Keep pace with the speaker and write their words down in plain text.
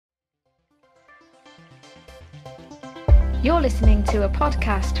You're listening to a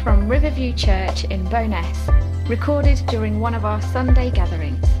podcast from Riverview Church in Bowness, recorded during one of our Sunday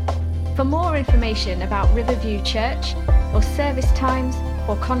gatherings. For more information about Riverview Church, or service times,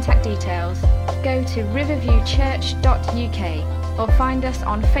 or contact details, go to riverviewchurch.uk or find us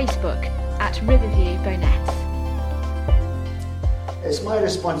on Facebook at Riverview Bowness. It's my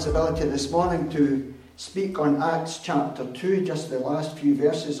responsibility this morning to speak on Acts chapter 2, just the last few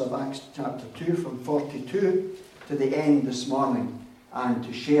verses of Acts chapter 2 from 42 to the end this morning, and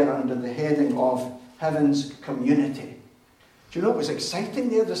to share under the heading of Heaven's Community. Do you know, it was exciting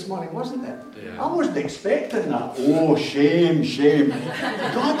there this morning, wasn't it? Yeah. I wasn't expecting that. Oh, shame.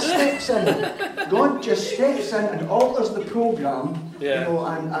 God steps in. God just steps in and alters the programme,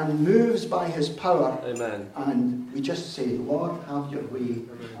 and moves by his power. Amen. And we just say, Lord, have your way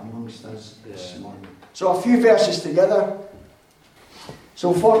amongst us this morning. So a few verses together.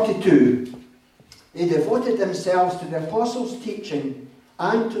 So 42. They devoted themselves to the apostles' teaching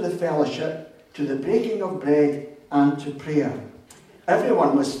and to the fellowship, to the breaking of bread and to prayer.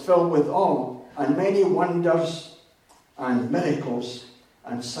 Everyone was filled with awe, and many wonders and miracles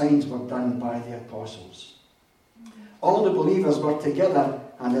and signs were done by the apostles. All the believers were together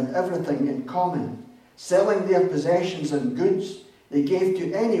and had everything in common. Selling their possessions and goods, they gave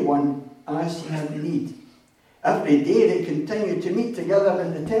to anyone as he had need. Every day they continued to meet together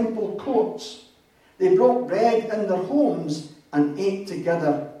in the temple courts. They broke bread in their homes and ate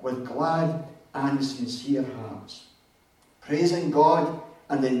together with glad and sincere hearts, praising God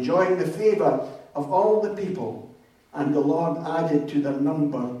and enjoying the favour of all the people. And the Lord added to their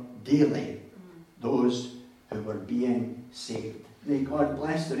number daily those who were being saved. May God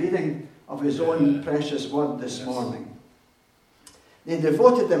bless the reading of his own precious word this morning. They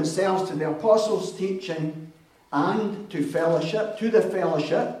devoted themselves to the apostles' teaching and to the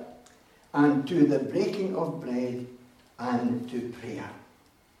fellowship, and to the breaking of bread and to prayer.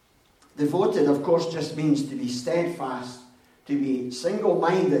 Devoted, of course, just means to be steadfast, to be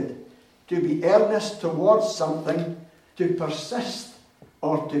single-minded, to be earnest towards something, to persist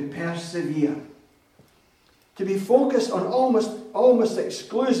or to persevere. To be focused on almost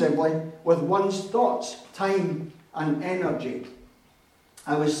exclusively with one's thoughts, time and energy.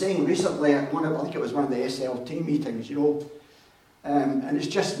 I was saying recently at I think it was one of the SLT meetings, and it's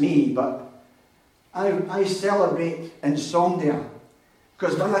just me, but I celebrate insomnia,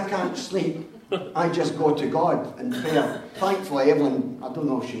 because when I can't sleep, I just go to God in prayer. Thankfully, Evelyn, I don't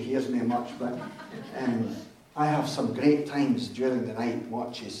know if she hears me much, but I have some great times during the night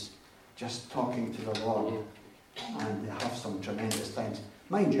watches, just talking to the Lord, and I have some tremendous times.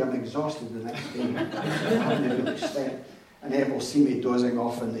 Mind you, I'm exhausted the next day. I haven't even slept, and Ev will see me dozing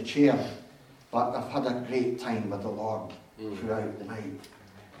off in the chair, but I've had a great time with the Lord throughout the night.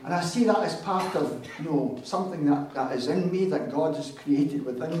 And I see that as part of, something that is in me, that God has created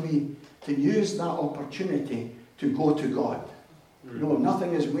within me, to use that opportunity to go to God.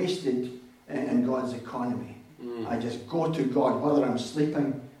 Nothing is wasted in God's economy. I just go to God, whether I'm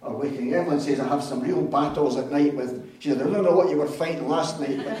sleeping or waking. Evelyn says I have some real battles at night with, she said, I don't know what you were fighting last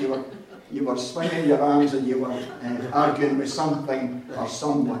night, but you were swinging your arms and you were arguing with something or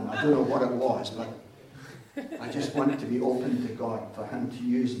someone. I don't know what it was, but I just want to be open to God, for him to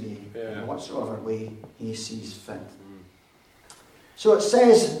use me in whatsoever way he sees fit. So it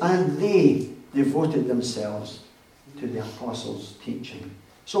says, and they devoted themselves to the apostles' teaching.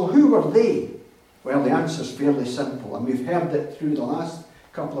 So who were they? Well, the answer is fairly simple, and we've heard it through the last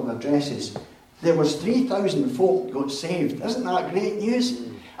couple of addresses. There was 3,000 folk got saved. Isn't that great news?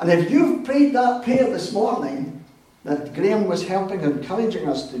 And if you've prayed that prayer this morning that Graham was helping, encouraging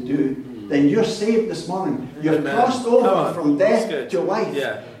us to do, then you're saved this morning. You're crossed over from death to life.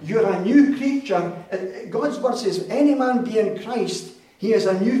 Yeah. You're a new creature. God's word says, if any man be in Christ, he is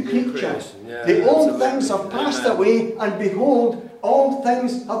a new creature. Yeah, the old things have passed away, and behold, all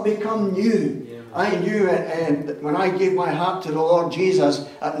things have become new. Yeah. I knew when I gave my heart to the Lord Jesus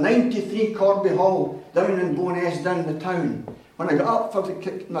at 93 Corby Hall, down in Bowness, down the town. When I got up for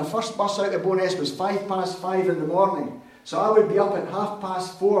my first bus out of Bowness was 5:05 in the morning. So I would be up at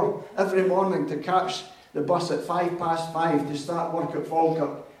 4:30 every morning to catch the bus at 5:05 to start work at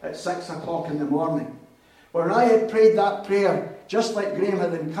Falkirk at 6 o'clock in the morning. When I had prayed that prayer, just like Graham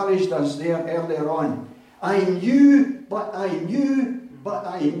had encouraged us there earlier on, I knew that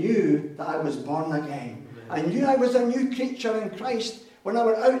I was born again. I knew I was a new creature in Christ. When I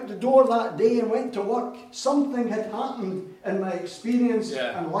went out the door that day and went to work, something had happened in my experience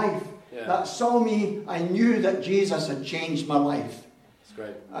and life that saw me. I knew that Jesus had changed my life. That's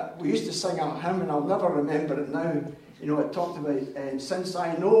great. We used to sing a hymn, and I'll never remember it now. It talked about, since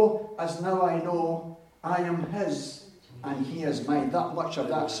I know, as now I know, I am his. and He is mine. That much of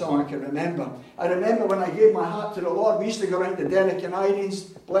that song I can remember. I remember when I gave my heart to the Lord, we used to go around to Derek and Irene's,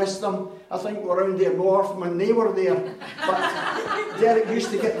 bless them. I think we were around there more when they were there. But Derek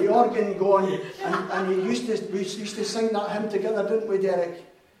used to get the organ going, and we used to sing that hymn together, didn't we, Derek?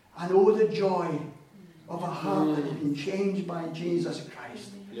 And oh, the joy of a heart that has been changed by Jesus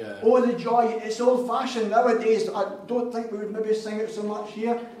Christ. Yeah. Oh, the joy. It's old-fashioned nowadays. I don't think we would maybe sing it so much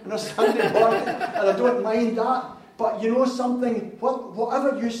here on a Sunday morning, and I don't mind that. But you know something?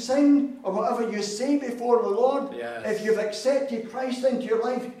 Whatever you sing or whatever you say before the Lord, yes. If you've accepted Christ into your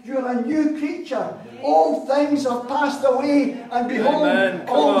life, you're a new creature. All things have passed away, and behold,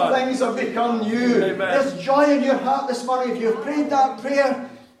 all things have become new. Amen. There's joy in your heart this morning. If you've prayed that prayer,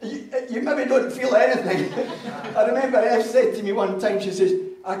 you maybe don't feel anything. I remember Eve said to me one time, she says,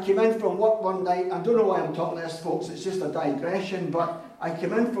 I came in from work one night. I don't know why I'm talking this, folks. It's just a digression. But I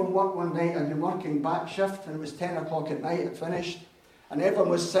came in from work one night. I'd been working back shift, and it was 10 o'clock at night. It finished. And everyone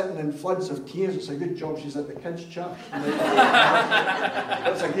was sitting in floods of tears. It's a good job she's at the kids' church.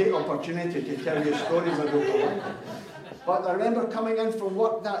 It's a great opportunity to tell you stories I don't know. But I remember coming in from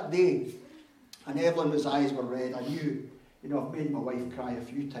work that day, and Evelyn's eyes were red. I knew, I've made my wife cry a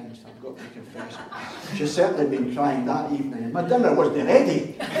few times, I've got to confess. She's certainly been crying that evening. And my dinner wasn't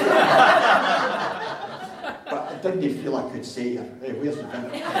ready. But I didn't feel I could say to her, hey, where's the dinner?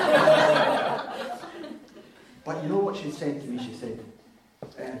 But you know what she said to me? She said,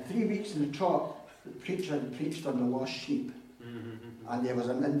 3 weeks in the trot, the preacher had preached on the lost sheep. And there was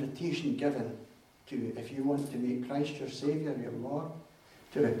an invitation given to, if you want to make Christ your Saviour, your Lord,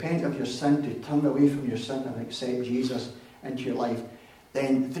 to repent of your sin, to turn away from your sin and accept Jesus into your life.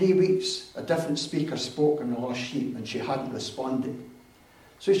 Then 3 weeks, a different speaker spoke on the lost sheep, and she hadn't responded.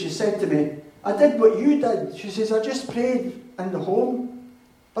 So she said to me, I did what you did. She says, I just prayed in the home,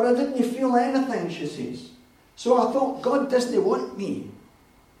 but I didn't feel anything, she says. So I thought, God doesn't want me.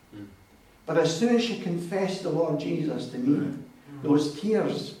 But as soon as she confessed the Lord Jesus to me, those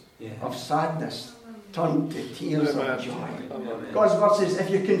tears of sadness turned to tears of joy. God's word says,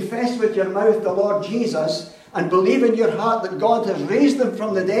 if you confess with your mouth the Lord Jesus and believe in your heart that God has raised him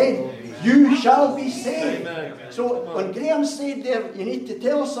from the dead, you shall be saved. So when Graham said there, you need to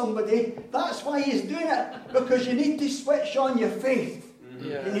tell somebody, that's why he's doing it, because you need to switch on your faith.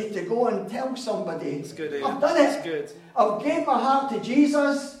 You need to go and tell somebody, I've done it. I've gave my heart to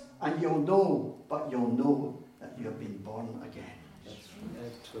Jesus, and you'll know that you have been born again.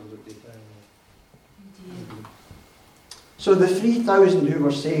 Absolutely. So the 3,000 who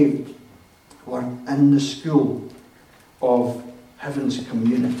were saved were in the school of heaven's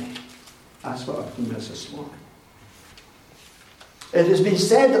community. That's what our theme is this morning. It has been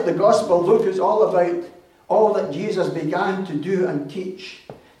said that the Gospel of Luke is all about all that Jesus began to do and teach.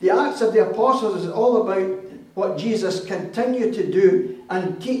 The Acts of the Apostles is all about what Jesus continued to do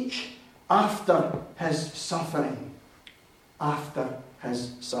and teach after his suffering. After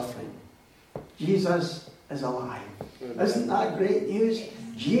his suffering. Jesus is alive. Isn't that great news?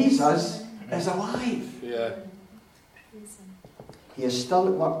 Jesus is alive. Yeah. He is still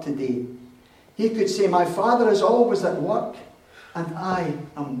at work today. He could say, my Father is always at work, and I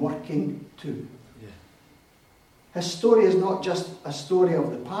am working too. Yeah. His story is not just a story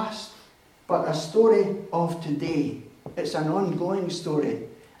of the past, but a story of today. It's an ongoing story.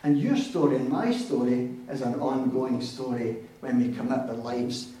 And your story and my story is an ongoing story when we commit our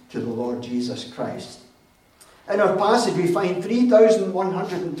lives to the Lord Jesus Christ. In our passage we find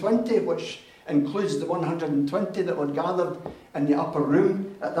 3,120, which includes the 120 that were gathered in the upper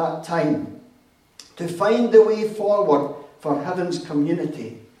room at that time. To find the way forward for heaven's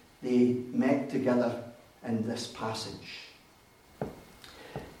community, they met together in this passage.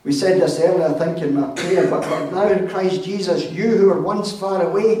 We said this earlier, I think, in my prayer, but now in Christ Jesus, you who were once far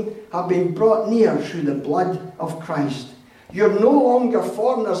away have been brought near through the blood of Christ. You're no longer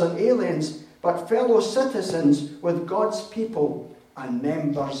foreigners and aliens, but fellow citizens with God's people and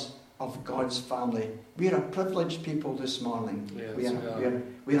members of God's family. We're a privileged people this morning. Yes,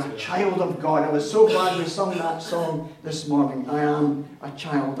 we're a child of God. I was so glad we sung that song this morning. I am a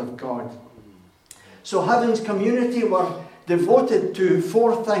child of God. So heaven's community were devoted to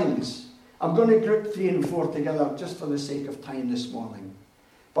 4 things. I'm going to group 3 and 4 together just for the sake of time this morning.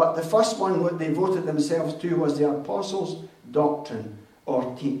 But the first one what they devoted themselves to was the apostles' doctrine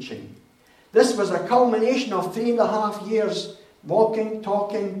or teaching. This was a culmination of 3.5 years walking,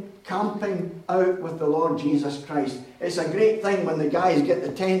 talking, camping out with the Lord Jesus Christ. It's a great thing when the guys get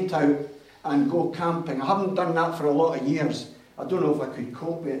the tent out and go camping. I haven't done that for a lot of years. I don't know if I could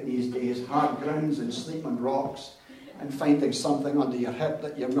cope with it these days. Hard grounds and sleep on rocks. and finding something under your hip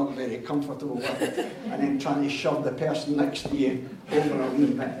that you're not very comfortable with, and then trying to shove the person next to you over a wee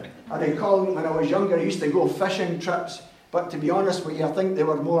bit. I recall when I was younger, I used to go fishing trips, but to be honest with you, I think they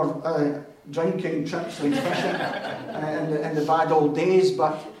were more drinking trips than fishing in the bad old days.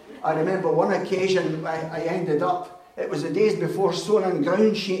 But I remember one occasion I ended up, it was the days before sewing on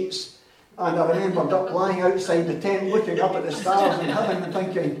ground sheets, and I remembered up lying outside the tent looking up at the stars in heaven and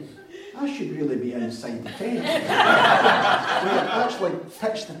thinking, I should really be inside the tent. We had actually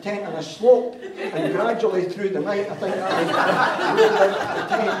pitched the tent on a slope, and gradually through the night I think I was really out the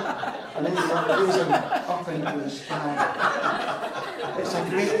tent and then gazing up into the sky. It's a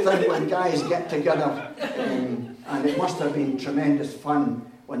great thing when guys get together, and it must have been tremendous fun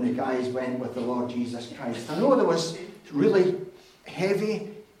when the guys went with the Lord Jesus Christ. I know there was really heavy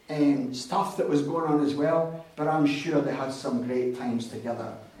stuff that was going on as well, but I'm sure they had some great times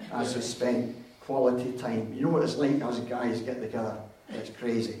together as they spent quality time. You know what it's like as guys get together? It's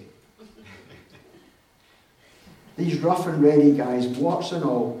crazy. These rough and ready guys, warts and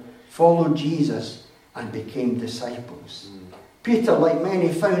all, followed Jesus and became disciples. Peter, like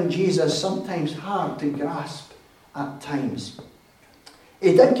many, found Jesus sometimes hard to grasp at times.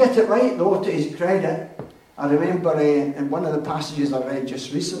 He did get it right, though, to his credit. I remember in one of the passages I read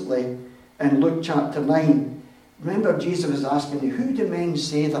just recently, in Luke chapter 9, remember Jesus was asking, who do men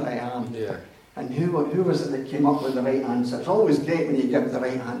say that I am? Yeah. And who was it that came up with the right answer? It's always great when you give the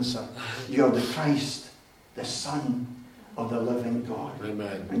right answer. You're the Christ, the Son of the living God.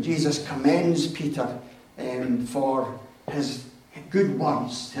 Amen. And Jesus commends Peter for his good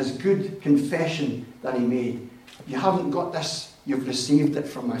words, his good confession that he made. You haven't got this, you've received it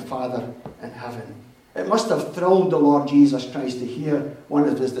from my Father in heaven. It must have thrilled the Lord Jesus Christ to hear one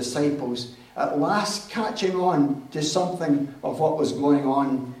of his disciples at last catching on to something of what was going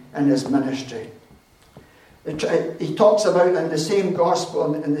on in his ministry. He talks about in the same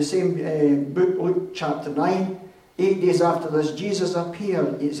gospel, in the same book, Luke chapter 9, 8 days after this, Jesus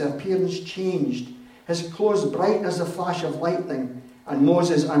appeared. His appearance changed. His clothes bright as a flash of lightning, and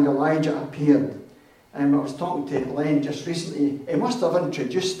Moses and Elijah appeared. I was talking to Len just recently. He must have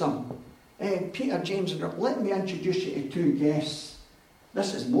introduced them. Peter, James, and let me introduce you to two guests.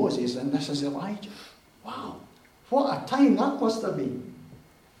 This is Moses and this is Elijah. Wow, what a time that must have been.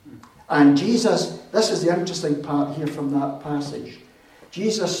 And Jesus, this is the interesting part here from that passage.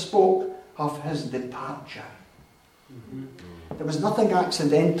 Jesus spoke of his departure. There was nothing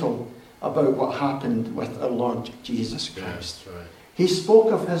accidental about what happened with our Lord Jesus Christ. Yeah, right. He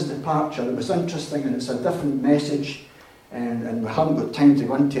spoke of his departure. It was interesting, and it's a different message, and we haven't got time to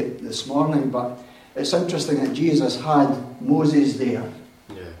go into it this morning, but it's interesting that Jesus had Moses there,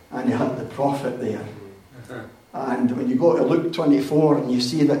 and he had the prophet there. And when you go to Luke 24 and you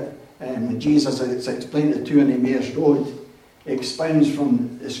see that Jesus, it's explained the two on Emmaus Road, he expounds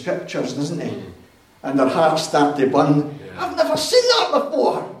from the scriptures, doesn't he? And their hearts start to burn. Yeah. I've never seen that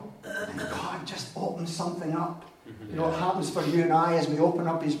before. And God just opens something up. You know what happens for you and I as we open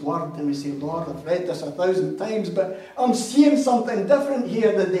up his word and we say, Lord, I've read this 1,000 times, but I'm seeing something different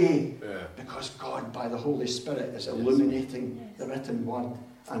here today. Yeah. Because God, by the Holy Spirit, is illuminating the written word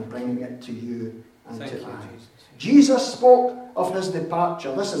and bringing it to you and to I. Jesus spoke of his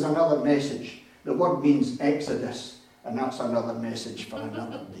departure. This is another message. The word means Exodus, and that's another message for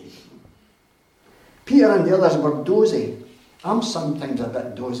another day. Peter and the others were dozy. I'm sometimes a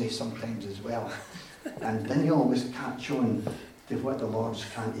bit dozy sometimes as well. And then you always catch on to what the Lord's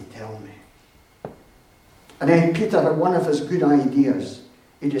trying to tell me. And then Peter had one of his good ideas.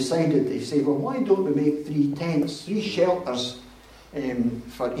 He decided to say, well, why don't we make 3 tents, 3 shelters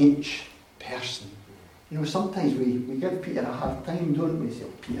for each person? You know, sometimes we give Peter a hard time, don't we? Say,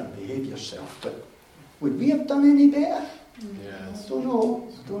 oh, Peter, behave yourself. But would we have done any better? Yes. I don't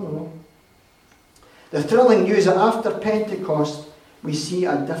know. The thrilling news that after Pentecost, we see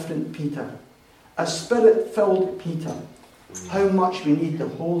a different Peter. A Spirit-filled Peter. How much we need the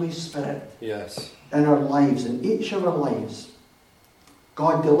Holy Spirit in our lives, in each of our lives.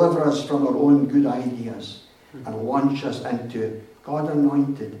 God deliver us from our own good ideas and launch us into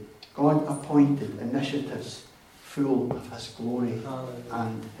God-anointed, God-appointed initiatives full of his glory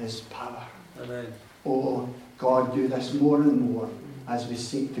and his power. Amen. Oh, God, do this more and more as we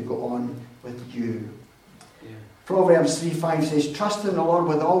seek to go on with you. Yeah. Proverbs 3:5 says, trust in the Lord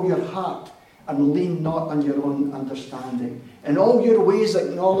with all your heart and lean not on your own understanding. In all your ways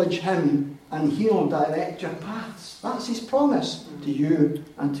acknowledge him and he'll direct your paths. That's his promise to you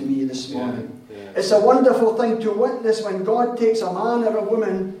and to me this morning. Yeah. It's a wonderful thing to witness when God takes a man or a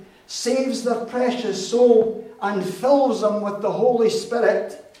woman, saves their precious soul and fills them with the Holy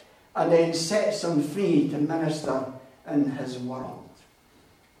Spirit and then sets them free to minister in his world.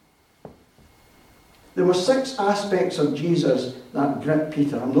 There were 6 aspects of Jesus that gripped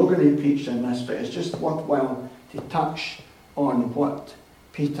Peter. I'm not going to preach on this, but it's just worthwhile to touch on what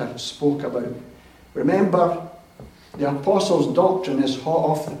Peter spoke about. Remember, the apostles' doctrine is hot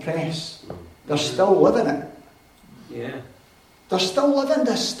off the press. They're still living it. Yeah. They're still living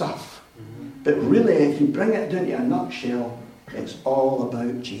this stuff. But really, if you bring it down to a nutshell, it's all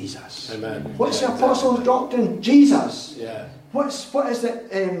about Jesus. Amen. What's the apostles' doctrine? Jesus. Yeah. What is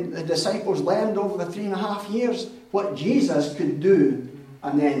it the disciples learned over the 3.5 years? What Jesus could do,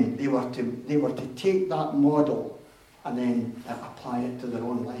 and then they were to take that model and then apply it to their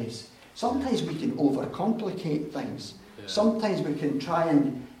own lives. Sometimes we can overcomplicate things. Yeah. Sometimes we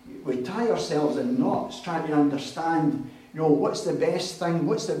can we tie ourselves in knots trying to understand, what's the best thing,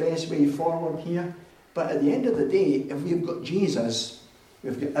 what's the best way forward here. But at the end of the day, if we've got Jesus,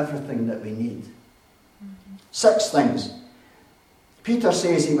 we've got everything that we need. 6 things. Peter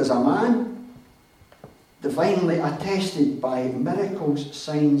says he was a man divinely attested by miracles,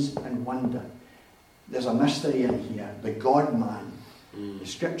 signs and wonder. There's a mystery in here. The God-man. The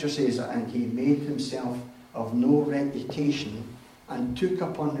scripture says that, and he made himself of no reputation and took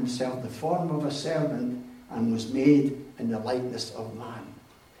upon himself the form of a servant and was made in the likeness of man.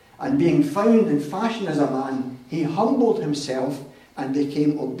 And being found in fashion as a man, he humbled himself and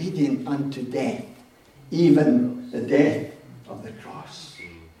became obedient unto death, even the death of the cross.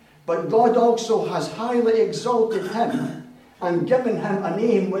 But God also has highly exalted him and given him a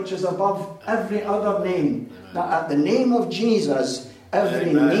name which is above every other name, that at the name of Jesus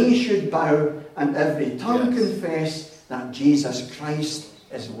every knee should bow and every tongue confess that Jesus Christ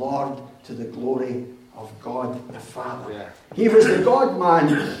is Lord, to the glory of God the Father. Yeah. He was the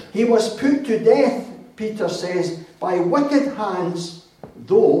God-man. He was put to death, Peter says, by wicked hands,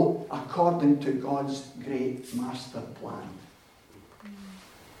 though according to God's great master plan.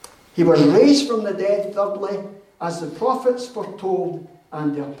 He was raised from the dead, thirdly, as the prophets foretold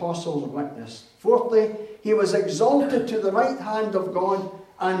and the apostles witnessed. Fourthly, he was exalted to the right hand of God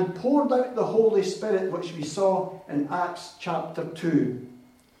and poured out the Holy Spirit, which we saw in Acts chapter 2.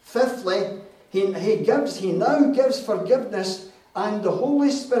 Fifthly, he now gives forgiveness and the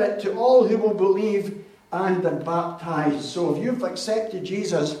Holy Spirit to all who will believe and are baptized. So if you've accepted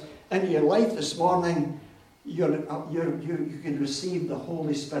Jesus into your life this morning, you can receive the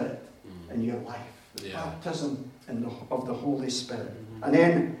Holy Spirit in your life. The baptism of the Holy Spirit. And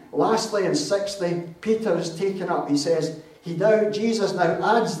then lastly and sixthly, Peter is taken up. He says, Jesus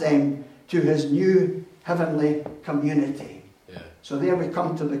now adds them to his new heavenly community. Yeah. So there we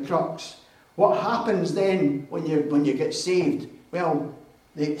come to the crux. What happens then when you get saved? Well,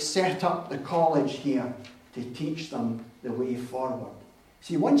 they set up the college here to teach them the way forward.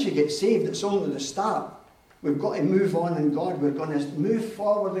 See, once you get saved, it's only the start. We've got to move on in God. We're going to move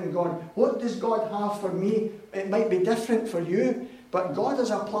forward in God. What does God have for me? It might be different for you, but God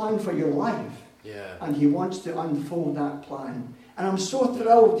has a plan for your life. Yeah. And he wants to unfold that plan. And I'm so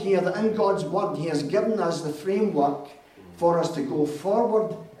thrilled here that in God's Word, he has given us the framework for us to go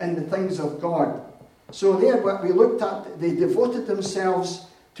forward in the things of God. So there, what we looked at, they devoted themselves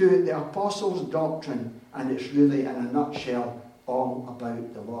to the apostles' doctrine, and it's really, in a nutshell, all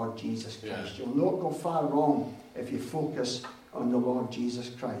about the Lord Jesus Christ. Yeah. You'll not go far wrong if you focus on the Lord Jesus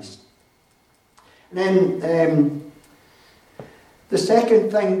Christ. And then the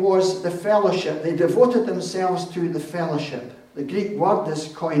second thing was the fellowship. They devoted themselves to the fellowship. The Greek word is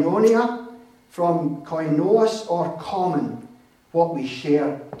koinonia, from koinos or common, what we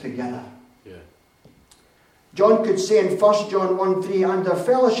share together. Yeah. John could say in 1 John 1:3, and our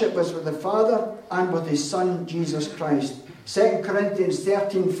fellowship was with the Father and with his Son Jesus Christ. 2 Corinthians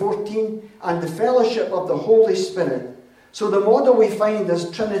 13:14, and the fellowship of the Holy Spirit. So the model we find is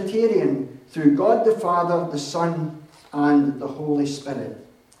Trinitarian, through God the Father, the Son, and the Holy Spirit.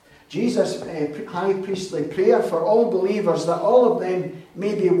 Jesus' high priestly prayer for all believers, that all of them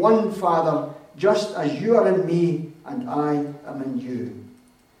may be one, Father, just as you are in me and I am in you.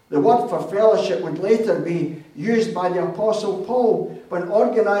 The word for fellowship would later be used by the Apostle Paul when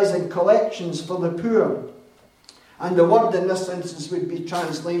organising collections for the poor. And the word in this instance would be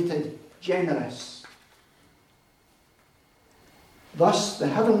translated generous. Thus, the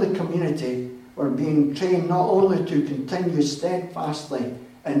heavenly community were being trained not only to continue steadfastly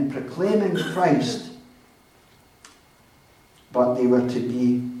in proclaiming Christ, but they were to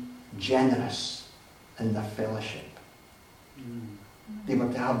be generous in their fellowship. They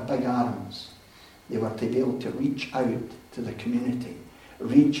were to have big arms. They were to be able to reach out to the community,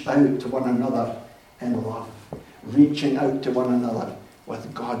 reach out to one another in love, reaching out to one another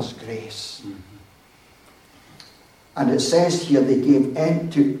with God's grace. And it says here they gave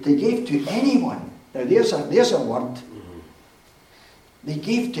to anyone. Now there's a word. They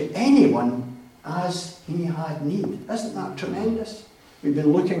gave to anyone as he had need. Isn't that tremendous? We've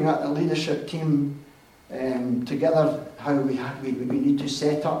been looking at the leadership team together, how we need to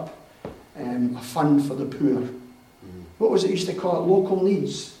set up a fund for the poor. What was it used to call it? Local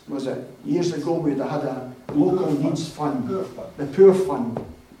needs, was it? Years ago we had a local needs fund, the poor fund.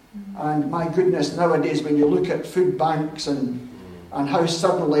 And my goodness, nowadays when you look at food banks and how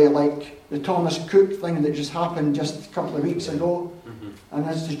suddenly, like the Thomas Cook thing that just happened just a couple of weeks ago, an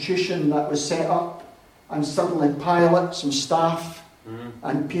institution that was set up, and suddenly pilots and staff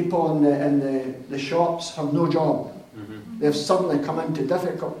and people in the shops have no job. They've suddenly come into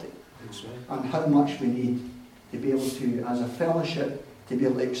difficulty. And how much we need to be able to, as a fellowship, to be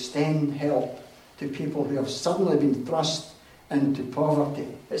able to extend help to people who have suddenly been thrust into poverty.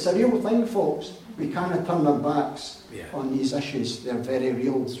 It's a real thing, folks. We cannot turn our backs on these issues. They're very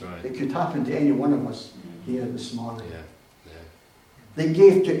real. Right. They could happen to any one of us here this morning. They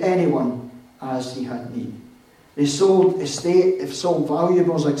gave to anyone as he had need. They sold estate, sold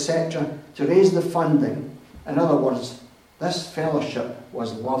valuables, etc., to raise the funding. In other words, this fellowship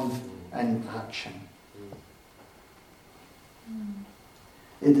was love in action.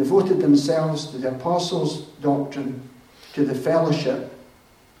 They devoted themselves to the apostles' doctrine, to the fellowship,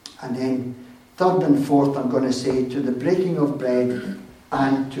 and then third and fourth, I'm going to say, to the breaking of bread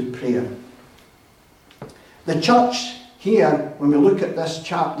and to prayer. The church here, when we look at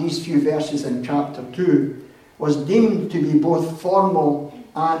these few verses in chapter 2, was deemed to be both formal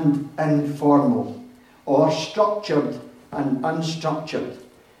and informal, or structured and unstructured.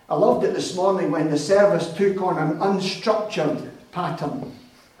 I loved it this morning when the service took on an unstructured pattern.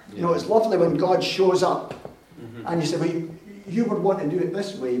 You know, it's lovely when God shows up and you say, well, you would want to do it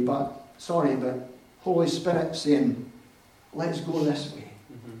this way, but Holy Spirit saying, let's go this way.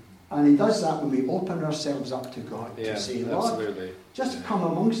 And he does that when we open ourselves up to God to say, Lord, just come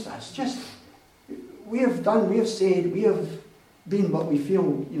amongst us. We have said, we have been what we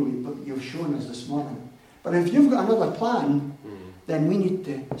feel you've shown us this morning. But if you've got another plan, then we need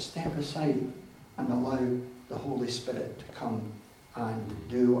to step aside and allow the Holy Spirit to come and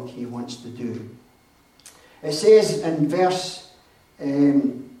do what he wants to do. It says in verse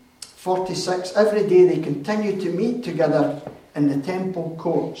 46, every day they continued to meet together in the temple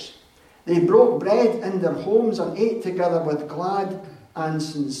courts. They broke bread in their homes and ate together with glad and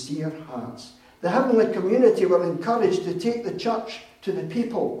sincere hearts. The heavenly community were encouraged to take the church to the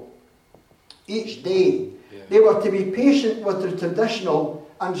people each day. They were to be patient with the traditional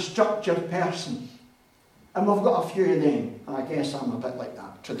and structured person. And we've got a few of them. And I guess I'm a bit like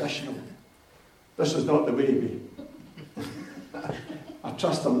that, traditional. This is not the way we... I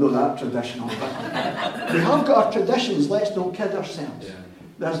trust I'm not that traditional. But we have got our traditions, let's not kid ourselves.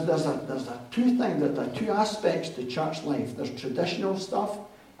 There's two aspects to church life. There's traditional stuff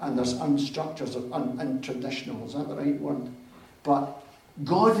and there's unstructured or untraditional. Is that the right word? But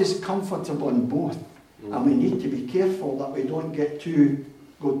God is comfortable in both. And we need to be careful that we don't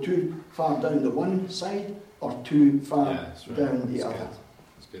go too far down the one side or too far down the other.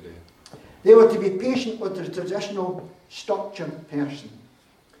 That's good. They were to be patient with the traditional structured person.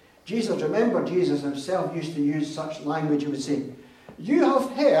 Remember Jesus himself used to use such language. He would say, you have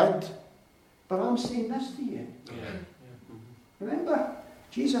heard, but I'm saying this to you. Remember?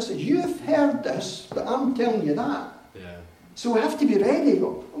 Jesus said, you've heard this, but I'm telling you that. So we have to be ready.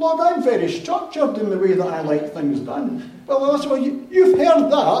 Lord, I'm very structured in the way that I like things done. Well, also, you've heard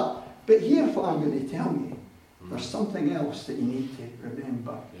that, but here's what I'm going to tell you. There's something else that you need to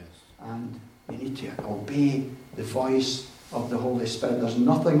remember. And you need to obey the voice of the Holy Spirit. There's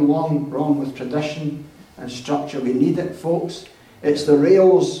nothing wrong with tradition and structure. We need it, folks. It's the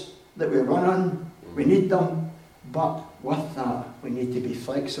rails that we run on. We need them. But with that, we need to be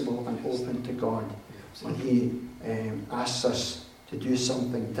flexible and open to God when he asks us to do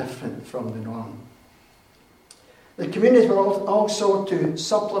something different from the norm. The community were also to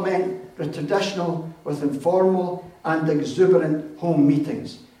supplement the traditional with informal and exuberant home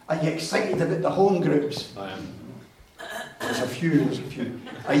meetings. Are you excited about the home groups? I am. There's a few.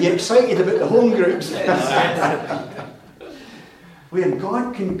 Are you excited about the home groups? Where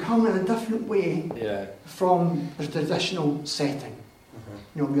God can come in a different way from the traditional setting.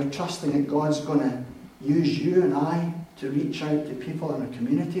 You know, we're trusting that God's going to use you and I to reach out to people in our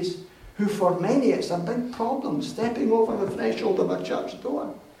communities who, for many, it's a big problem stepping over the threshold of a church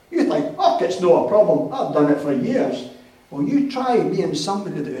door. You think, it's not a problem. I've done it for years. Well, you try being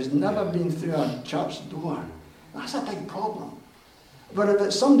somebody that has never been through a church door. That's a big problem. But if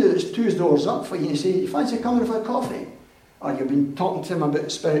it's somebody that's 2 doors up for you, you say, you fancy coming for a coffee? Or you've been talking to them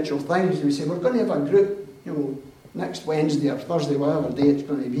about spiritual things, and you say, we're going to have a group, next Wednesday or Thursday, whatever day it's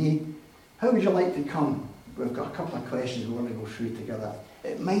going to be. How would you like to come? We've got a couple of questions we want to go through together.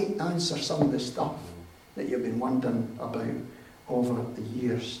 It might answer some of the stuff that you've been wondering about over the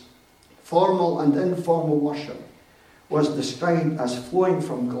years. Formal and informal worship was described as flowing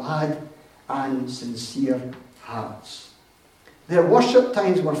from glad and sincere hearts. Their worship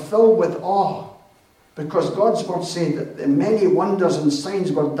times were filled with awe, because God's word said that many wonders and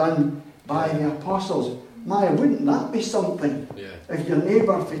signs were done by the apostles. Wouldn't that be something? Yeah. If your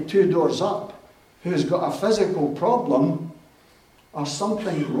neighbour for 2 doors up, who's got a physical problem or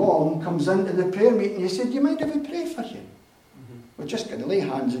something wrong, comes into the prayer meeting, you say, do you mind if we pray for you? We're just going to lay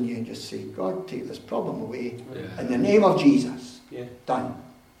hands on you and just say, God, take this problem away in the name of Jesus. Yeah. Done.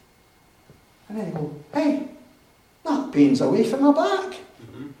 And then you go, hey, that pain's away from my back.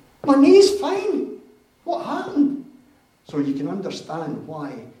 My knee's fine. What happened? So you can understand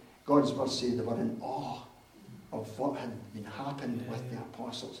why God's word said they were in awe of what had been happened with the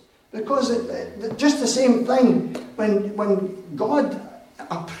apostles. Because just the same thing, when God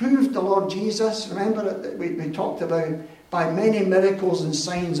approved the Lord Jesus, remember we talked about by many miracles and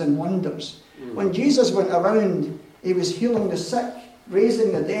signs and wonders. When Jesus went around, he was healing the sick,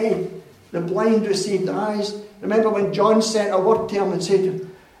 raising the dead, the blind received eyes. Remember when John sent a word to him and said to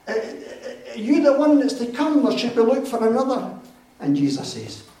him, are you the one that's to come, or should we look for another? And Jesus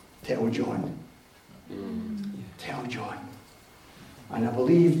says, tell John. Tell John. And I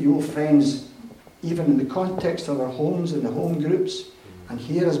believe you friends, even in the context of our homes and the home groups, and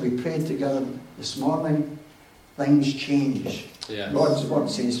here as we prayed together this morning, things change. Yes. God's word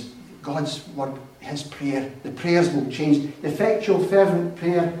says, God's word, his prayer, the prayers will change. The effectual fervent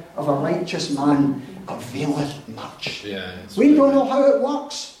prayer of a righteous man availeth much. We don't know how it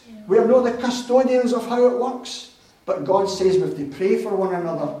works. We are not the custodians of how it works. But God says we have to pray for one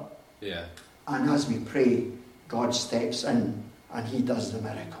another. And as we pray, God steps in and he does the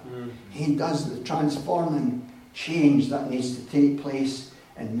miracle. He does the transforming change that needs to take place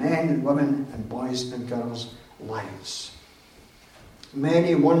in men and women and boys and girls' lives.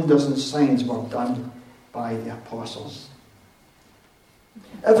 Many wonders and signs were done by the apostles.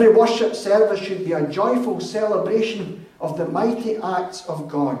 Every worship service should be a joyful celebration of the mighty acts of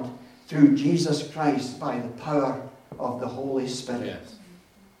God through Jesus Christ by the power of the Holy Spirit.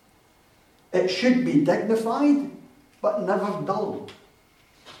 It should be dignified but never dull.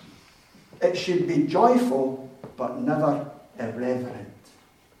 It should be joyful but never irreverent.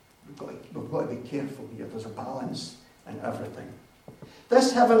 We've got to be careful here. There's a balance in everything.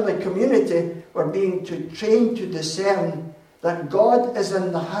 This heavenly community were being trained to discern that God is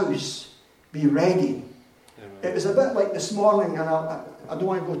in the house. Be ready. It was a bit like this morning, and I don't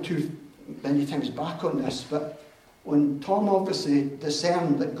want to go too many times back on this, but when Tom obviously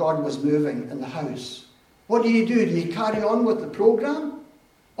discerned that God was moving in the house, what do? Do you carry on with the program,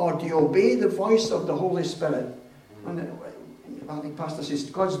 or do you obey the voice of the Holy Spirit? And I think Pastor says,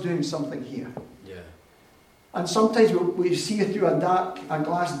 God's doing something here. And sometimes we see it through a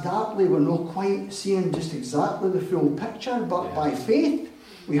glass darkly. We're not quite seeing just exactly the full picture, but by faith,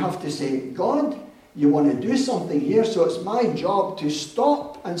 we have to say, God, you want to do something here, so it's my job to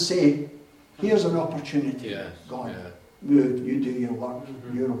stop and say, here's an opportunity. God, move, you do your work,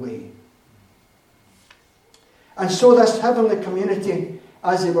 your way. And so this heavenly community,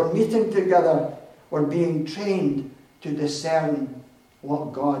 as they were meeting together, were being trained to discern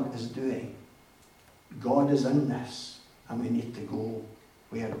what God is doing. God is in this, and we need to go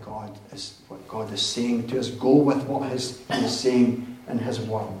where God is, what God is saying to us. Go with what He is saying in His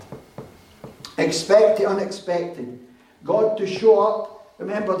Word. Expect the unexpected. God to show up.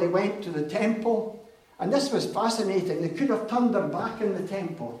 Remember, they went to the temple, and this was fascinating. They could have turned their back in the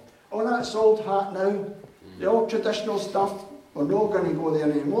temple. Oh, that's old hat now. The old traditional stuff, we're not going to go there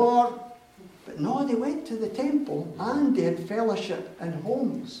anymore. But no, they went to the temple, and they had fellowship in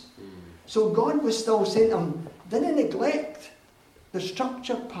homes. So God was still saying to them, didn't neglect the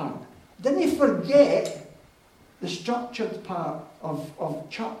structured part. Didn't forget the structured part of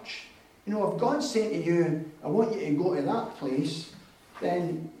church. You know, if God's saying to you, I want you to go to that place,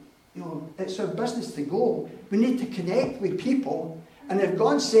 then, you know, it's our business to go. We need to connect with people. And if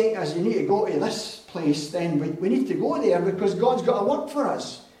God's saying to us, you need to go to this place, then we need to go there because God's got a work for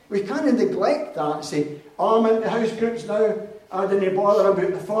us. We can't neglect that and say, oh, I'm into house groups now. I didn't bother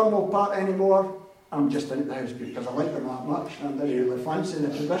about the formal part anymore. I'm just into the house group because I like them that much. And I'm very really fancy the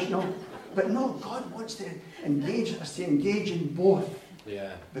traditional. But no, God wants to engage us to engage in both.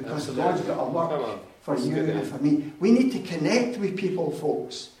 Because absolutely. God's got a work for you and for me. We need to connect with people,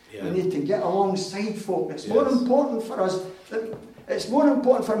 folks. Yeah. We need to get alongside folk. It's more important for us. It's more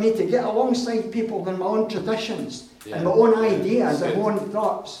important for me to get alongside people than my own traditions and my own ideas and my own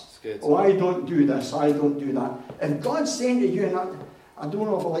thoughts. Oh, I don't do this, I don't do that. If God's saying to you, and I don't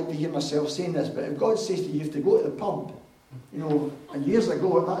know if I like to hear myself saying this, but if God says to you, you have to go to the pub, you know, and years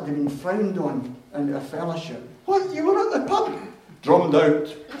ago that had been frowned on in a fellowship. What? You were at the pub? Drummed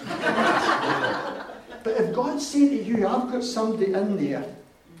out. But if God's saying to you, I've got somebody in there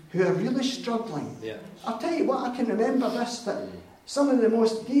who are really struggling. Yeah. I'll tell you what, I can remember this, that some of the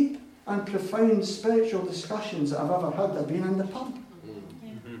most deep and profound spiritual discussions that I've ever had have been in the pub.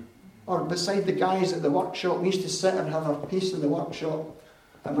 Or beside the guys at the workshop. We used to sit and have a piece in the workshop.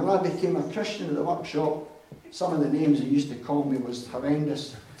 And when I became a Christian at the workshop, some of the names they used to call me was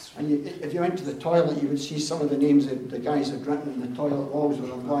horrendous. And if you went to the toilet, you would see some of the names that the guys had written in the toilet walls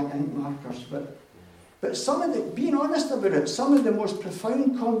with black ink markers. But some of the, being honest about it, some of the most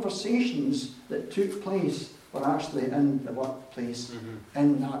profound conversations that took place were actually in the workplace,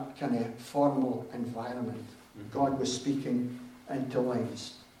 in that kind of formal environment. God was speaking into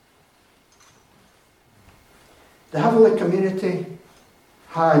lives. The Heavenly Community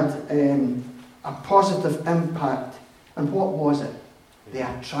had a positive impact. And what was it? They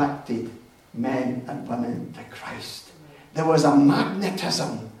attracted men and women to Christ. There was a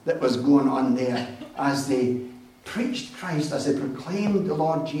magnetism that was going on there as they preached Christ, as they proclaimed the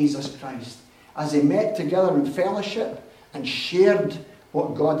Lord Jesus Christ, as they met together in fellowship and shared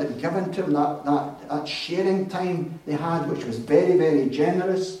what God had given to them, that sharing time they had, which was very, very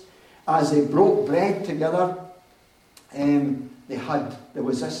generous. As they broke bread together, there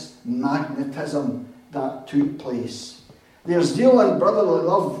was this magnetism that took place. Their zeal and brotherly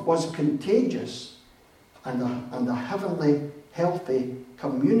love was contagious, and a heavenly, healthy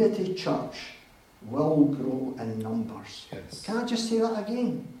community church will grow in numbers. Yes. Can I just say that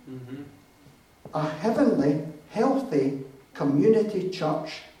again? A heavenly, healthy community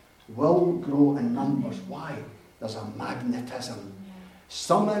church will grow in numbers. Why? There's a magnetism.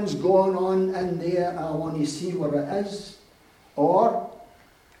 Something's going on in there, I want to see what it is. Or,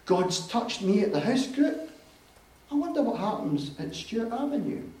 God's touched me at the house group. I wonder what happens at Stewart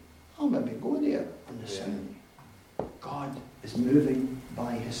Avenue. I'll maybe go there on the Sunday. God is moving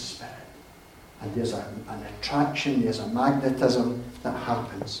by His Spirit. And there's an attraction, there's a magnetism that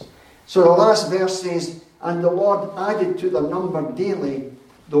happens. So the last verse says, and the Lord added to the number daily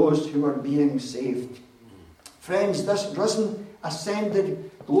those who were being saved. Friends, this risen,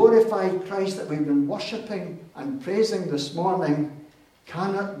 ascended, glorified Christ that we've been worshipping and praising this morning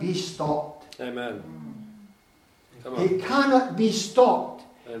cannot be stopped. Amen. He cannot be stopped.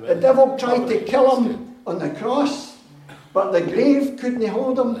 Amen. The devil tried to kill him on the cross, but the grave couldn't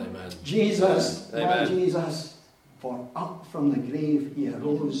hold him. Amen. Jesus, Amen. Jesus, for up from the grave he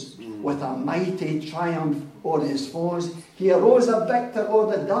arose with a mighty triumph over his foes. He arose a victor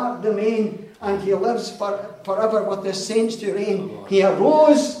over the dark domain, and he lives forever with the saints to reign. He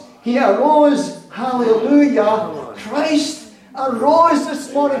arose, hallelujah. Christ arose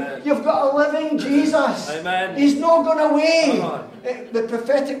this morning. Amen. You've got a living Jesus. Amen. He's not gone away. The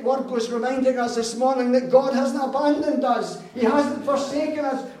prophetic word was reminding us this morning that God hasn't abandoned us. He hasn't forsaken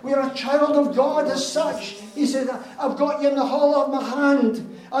us. We're a child of God as such. He said, I've got you in the hollow of my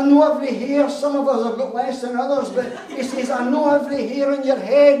hand. I know every hair. Some of us have got less than others, but he says, I know every hair on your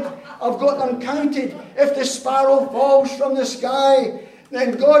head. I've got them counted. If the sparrow falls from the sky,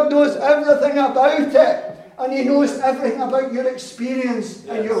 then God knows everything about it. And He knows everything about your experience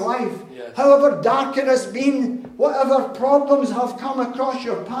and your life. Yes. However dark it has been, whatever problems have come across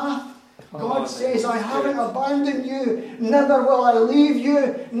your path, God says, I haven't abandoned you. Never will I leave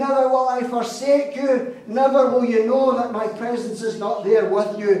you. Never will I forsake you. Never will you know that my presence is not there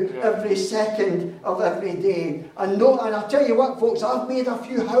with you every second of every day. And I'll tell you what, folks, I've made a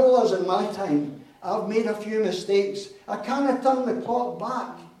few howlers in my time. I've made a few mistakes. I cannot turn the clock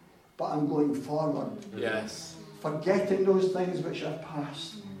back, but I'm going forward. Yes. Forgetting those things which are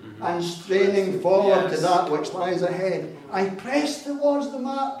past and straining forward to that which lies ahead. I press towards the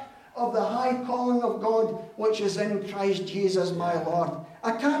mark of the high calling of God which is in Christ Jesus my Lord.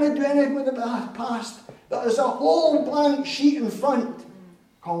 I can't do anything with the past. There is a whole blank sheet in front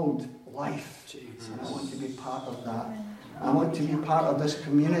called life. Jesus. And I want to be part of that. I want to be part of this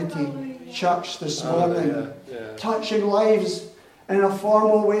community church this morning. Touching lives in a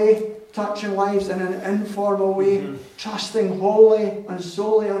formal way, touching lives in an informal way, trusting wholly and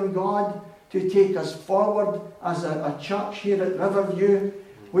solely on God to take us forward as a church here at Riverview,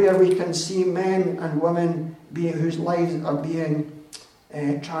 where we can see men and women whose lives are being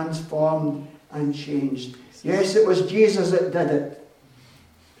transformed and changed. Yes, it was Jesus that did it.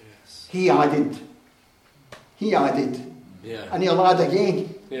 Yes. He added. He added. Yeah. And he'll add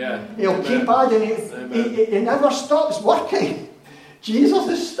again. Yeah. He'll Amen. keep adding. He never stops working. Jesus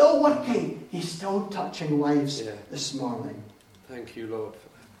is still working. He's still touching lives this morning. Thank you, Lord, for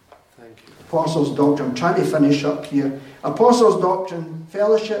that. Thank you. Apostles' doctrine. I'm trying to finish up here. Apostles' doctrine,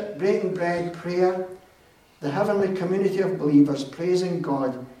 fellowship, breaking bread, prayer, the heavenly community of believers, praising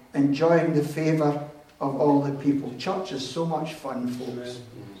God, enjoying the favour of all the people. Church is so much fun, folks.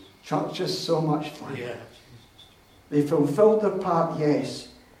 Church is so much fun. Yeah. They fulfilled their part, yes.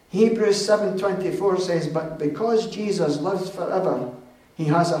 Hebrews 7:24 says, but because Jesus lives forever, he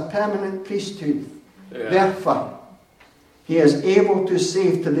has a permanent priesthood. Yeah. Therefore, he is able to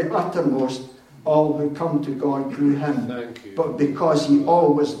save to the uttermost all who come to God through him. Thank you. But because he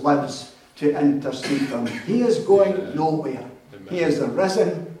always lives to intercede for them. He is going nowhere. Amen. He is the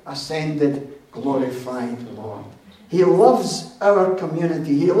risen, ascended, glorified Lord. He loves our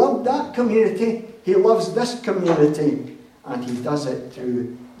community. He loved that community. He loves this community. And he does it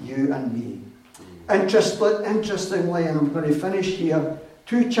through you and me. Interestingly, and I'm going to finish here,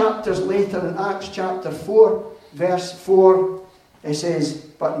 2 chapters later in Acts chapter 4, verse 4, it says,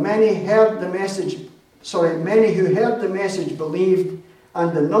 but many who heard the message believed,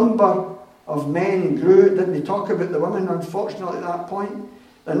 and the number of men grew. Didn't they talk about the women, unfortunately, at that point?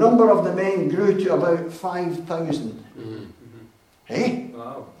 The number of the men grew to about 5,000. Hey?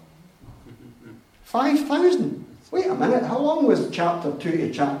 Wow. 5,000? Wait a minute, how long was chapter 2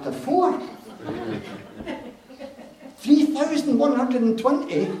 to chapter 4?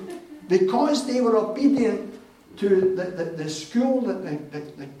 3,120, because they were obedient to the school,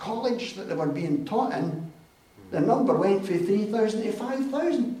 the college that they were being taught in. The number went from 3,000 to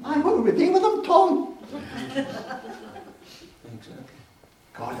 5,000. Aye, what would we do with them, Tom?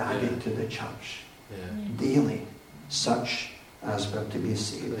 God added to the church daily such as were to be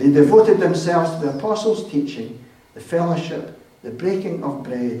saved. They devoted themselves to the apostles' teaching, the fellowship, the breaking of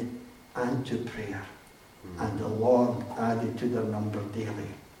bread, and to prayer. And the Lord added to their number daily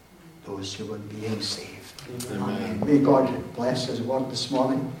those who were being saved. Amen. May God bless his word this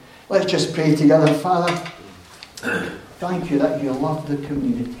morning. Let's just pray together. Father, thank you that you love the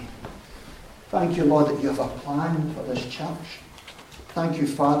community. Thank you, Lord, that you have a plan for this church. Thank you,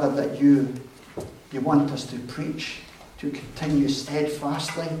 Father, that you want us to preach, to continue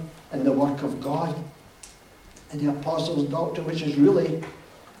steadfastly in the work of God, in the apostles' doctrine, which is really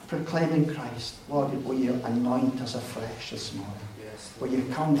proclaiming Christ. Lord, will you anoint us afresh this morning? Yes. Will you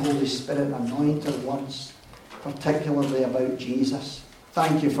come, Holy Spirit, anoint our words, particularly about Jesus.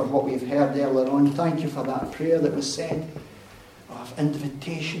 Thank you for what we've heard earlier on. Thank you for that prayer that was said of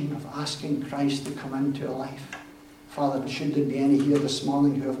invitation, of asking Christ to come into our life. Father, should there be any here this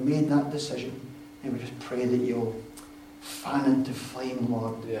morning who have made that decision, and we just pray that you'll fan into flame,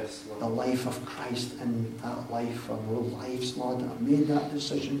 Lord, Yes, Lord. the life of Christ in that life, of our lives, Lord, that have made that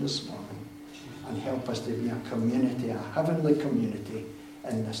decision this morning. And help us to be a community, a heavenly community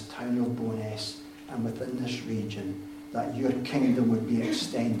in this town of Bo'ness and within this region, that your kingdom would be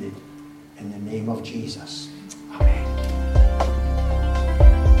extended in the name of Jesus.